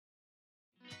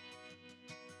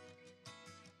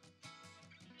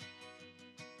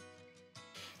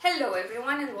Hello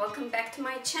everyone and welcome back to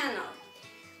my channel.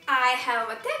 I have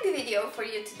a tag video for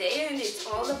you today and it's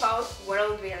all about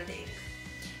world building.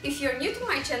 If you're new to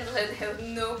my channel and have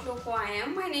no clue who I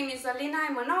am, my name is Alina,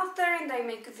 I'm an author and I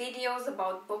make videos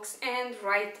about books and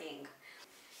writing.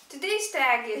 Today's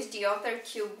tag is the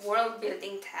Authortube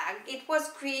Worldbuilding Tag. It was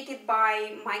created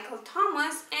by Michael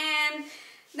Thomas and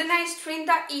the nice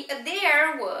Trynda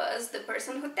Adair was the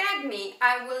person who tagged me.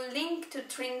 I will link to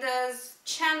Trynda's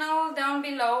channel down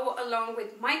below along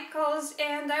with Michael's,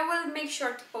 and I will make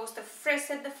sure to post a fresh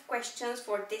set of questions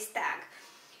for this tag.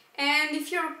 And if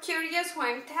you're curious who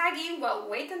I'm tagging, well,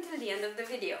 wait until the end of the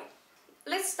video.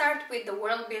 Let's start with the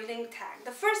world building tag.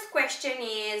 The first question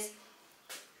is,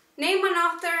 name an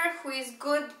author who is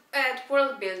good at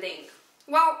world building.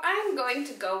 Well, I'm going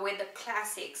to go with the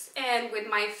classics and with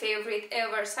my favorite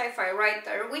ever sci-fi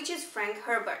writer, which is Frank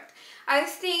Herbert. I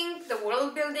think the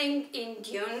world building in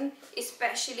Dune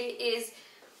especially is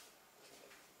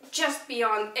just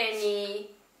beyond any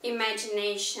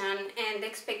imagination and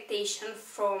expectation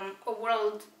from a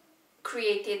world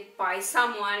created by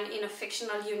someone in a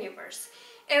fictional universe.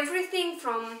 Everything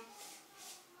from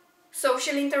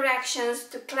social interactions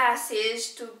to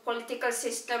classes to political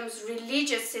systems,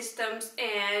 religious systems,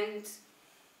 and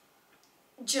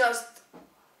just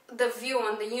the view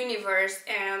on the universe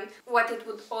and what it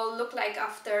would all look like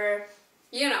after,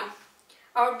 you know,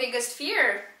 our biggest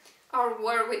fear, our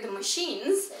war with the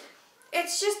machines.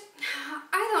 It's just,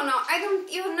 I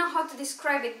don't even know how to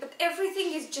describe it, but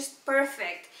everything is just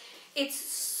perfect. It's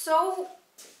so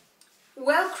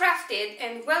well crafted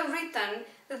and well written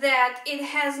that it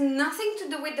has nothing to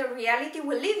do with the reality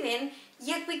we live in,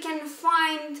 yet we can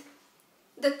find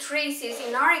the traces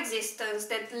in our existence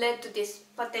that led to this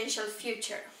potential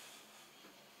future.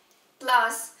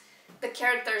 Plus, the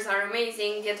characters are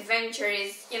amazing, the adventure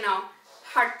is, you know,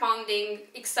 heart-pounding,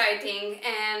 exciting,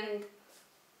 and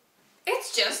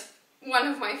it's just one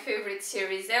of my favorite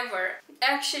series ever.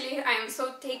 Actually, I am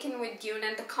so taken with Dune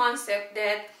and the concept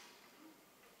that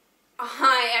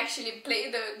I actually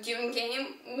played the Dune game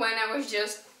when I was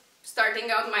just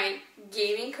starting out my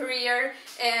gaming career,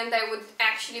 and I would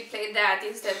actually play that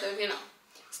instead of, you know,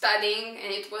 studying,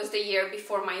 and it was the year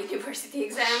before my university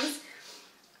exams.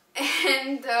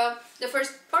 And the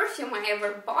first perfume I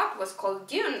ever bought was called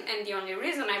Dune, and the only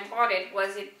reason I bought it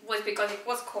was because it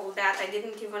was called that. I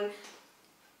didn't even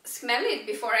smell it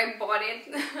before I bought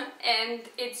it, and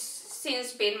it's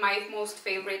since been my most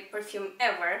favorite perfume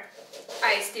ever.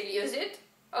 I still use it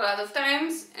a lot of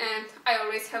times and I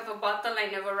always have a bottle. I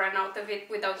never run out of it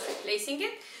without replacing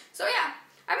it. So yeah,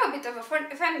 I'm a bit of a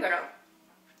fangirl.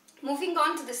 Moving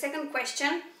on to the second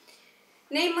question.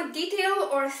 Name a detail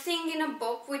or thing in a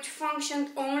book which functioned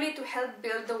only to help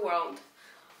build the world.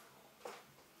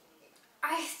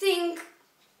 I think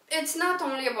it's not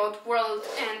only about world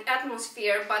and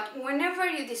atmosphere, but whenever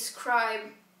you describe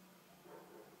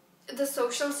the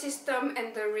social system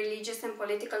and the religious and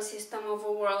political system of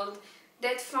a world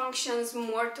that functions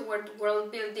more toward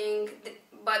world building,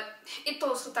 but it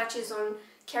also touches on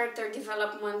character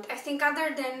development. I think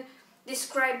other than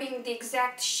describing the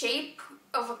exact shape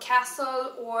of a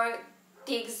castle or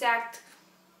the exact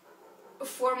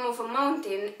form of a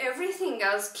mountain, everything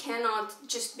else cannot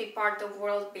just be part of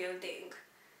world building.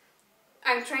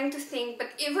 I'm trying to think, but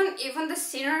even the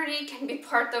scenery can be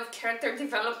part of character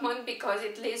development because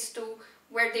it leads to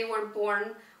where they were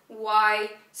born, why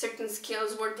certain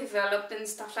skills were developed and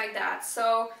stuff like that.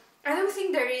 So I don't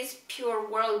think there is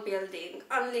pure world building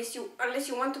unless you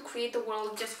want to create a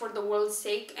world just for the world's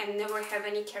sake and never have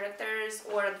any characters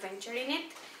or adventure in it.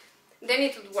 Then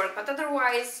it would work, but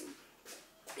otherwise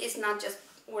it's not just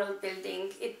world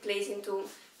building. It plays into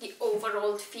the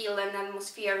overall feel and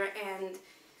atmosphere and,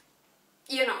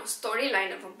 you know,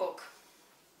 storyline of a book.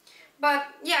 But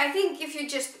yeah, I think if you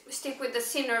just stick with the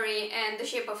scenery and the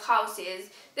shape of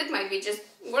houses, that might be just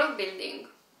world building.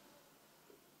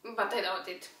 But I doubt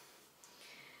it.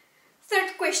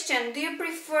 Third question, do you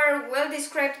prefer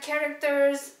well-described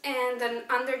characters and an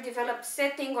underdeveloped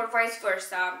setting or vice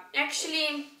versa?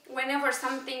 Actually, whenever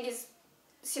something is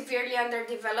severely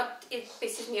underdeveloped, it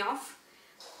pisses me off.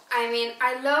 I mean,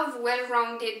 I love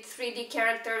well-rounded 3D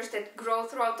characters that grow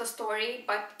throughout the story,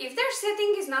 but if their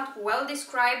setting is not well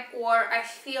described, or I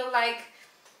feel like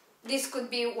this could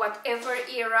be whatever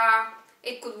era,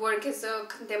 it could work as a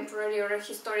contemporary or a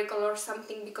historical or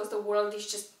something because the world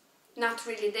is just not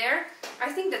really there, I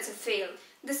think that's a fail.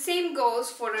 The same goes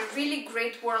for a really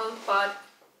great world, but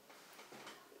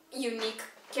unique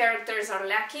characters are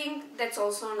lacking. That's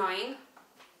also annoying.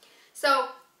 So,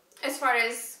 as far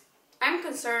as I'm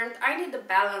concerned, I need a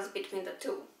balance between the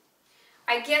two.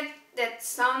 I get that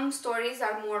some stories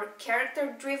are more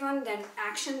character driven than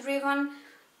action driven,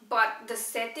 but the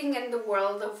setting and the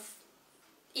world of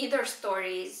either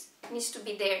stories needs to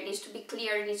be there, needs to be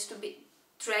clear, needs to be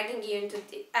dragging you into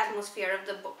the atmosphere of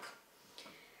the book.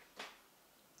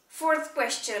 Fourth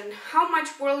question, how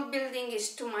much world building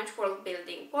is too much world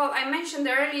building? Well, I mentioned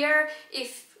earlier,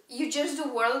 if you just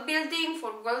do world building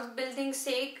for world building's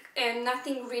sake and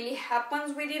nothing really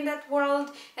happens within that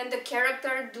world, and the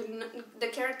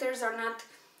characters are not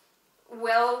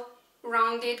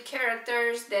well-rounded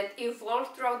characters that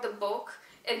evolve throughout the book,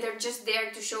 and they're just there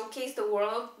to showcase the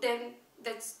world, then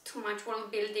that's too much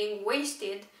world building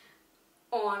wasted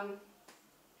on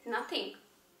nothing.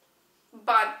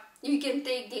 But you can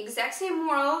take the exact same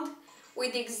world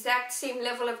with the exact same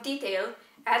level of detail,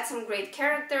 add some great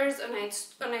characters, a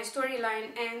nice storyline,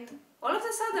 and all of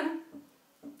a sudden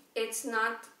it's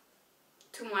not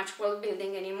too much world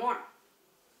building anymore.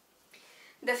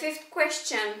 The fifth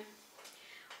question,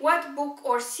 what book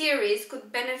or series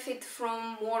could benefit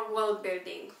from more world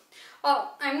building?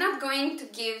 Well, I'm not going to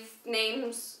give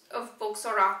names of books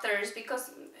or authors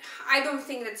because I don't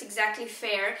think that's exactly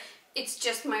fair. It's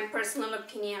just my personal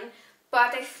opinion.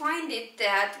 But I find it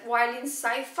that while in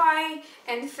sci-fi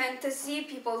and fantasy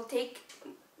people take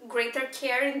greater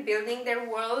care in building their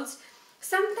worlds,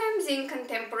 sometimes in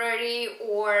contemporary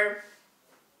or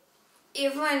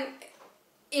even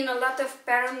in a lot of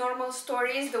paranormal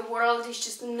stories, the world is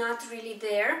just not really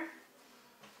there.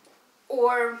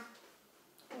 Or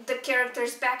the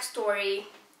character's backstory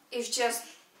is just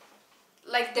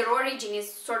like their origin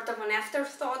is sort of an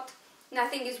afterthought.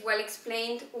 Nothing is well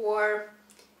explained, or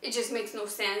it just makes no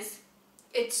sense.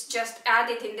 It's just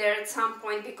added in there at some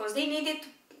point because they needed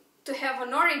to have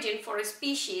an origin for a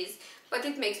species, but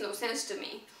it makes no sense to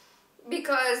me.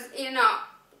 Because, you know,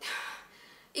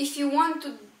 if you want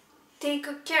to take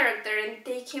a character and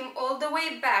take him all the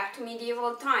way back to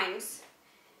medieval times,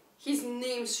 his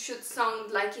name should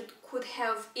sound like it could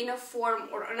have, in a form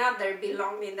or another,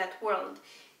 belonged in that world.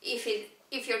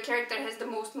 If your character has the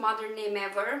most modern name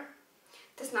ever,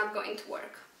 that's not going to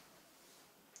work.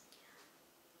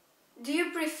 Do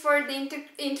you prefer the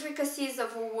intricacies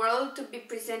of a world to be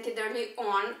presented early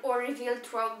on or revealed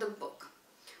throughout the book?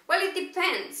 Well, it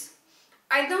depends.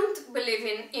 I don't believe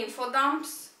in info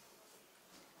dumps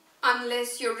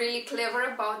unless you're really clever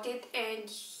about it and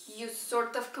you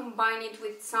sort of combine it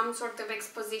with some sort of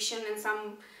exposition and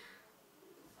some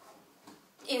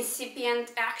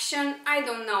incipient action. I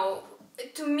don't know.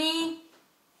 To me,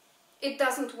 it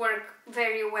doesn't work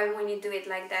very well when you do it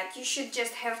like that. You should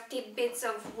just have tidbits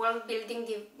of world building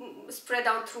spread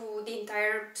out through the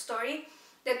entire story.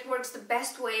 That works the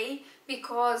best way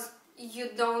because you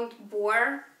don't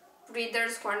bore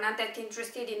readers who are not that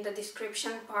interested in the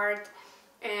description part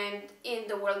and in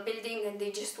the world building, and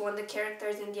they just want the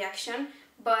characters and the action.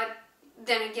 But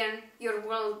then again, your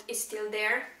world is still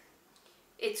there.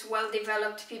 It's well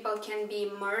developed. People can be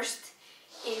immersed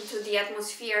into the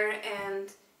atmosphere and,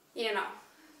 you know,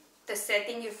 the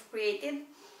setting you've created.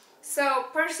 So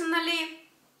personally,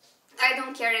 I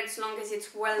don't care as long as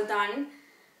it's well done.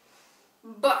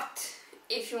 But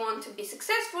if you want to be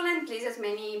successful and please as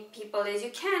many people as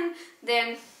you can,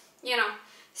 then, you know,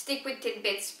 stick with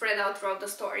tidbits spread out throughout the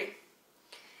story.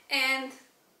 And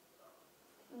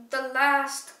the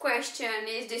last question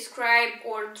is, describe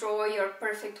or draw your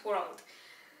perfect world.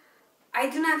 I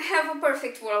do not have a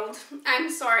perfect world. I'm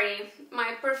sorry.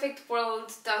 My perfect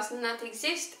world does not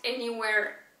exist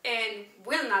anywhere and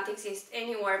will not exist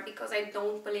anywhere because I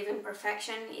don't believe in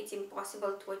perfection. It's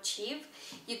impossible to achieve.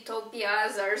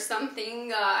 Utopias are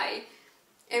something I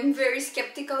am very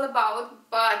skeptical about,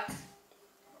 but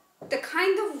the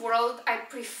kind of world I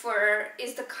prefer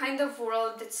is the kind of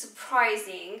world that's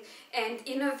surprising and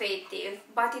innovative,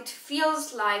 but it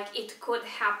feels like it could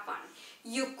happen.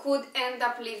 You could end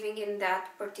up living in that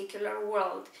particular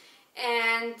world.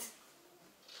 And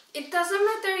it doesn't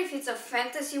matter if it's a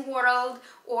fantasy world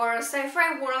or a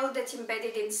sci-fi world that's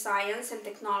embedded in science and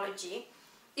technology.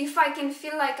 If I can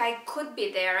feel like I could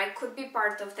be there, I could be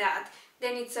part of that,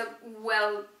 then it's a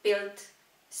well-built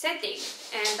setting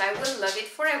and I will love it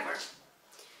forever.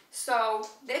 So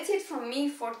that's it from me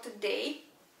for today.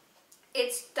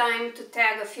 It's time to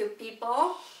tag a few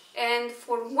people, and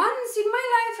for once in my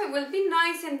life I will be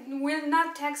nice and will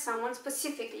not tag someone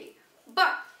specifically.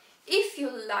 But if you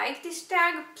like this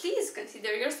tag, please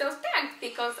consider yourself tagged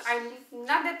because I'm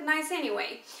not that nice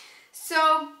anyway.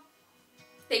 So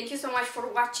thank you so much for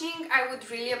watching. I would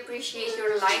really appreciate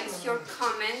your likes, your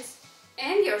comments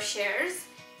and your shares,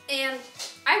 and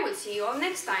I will see you all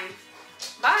next time.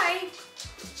 Bye!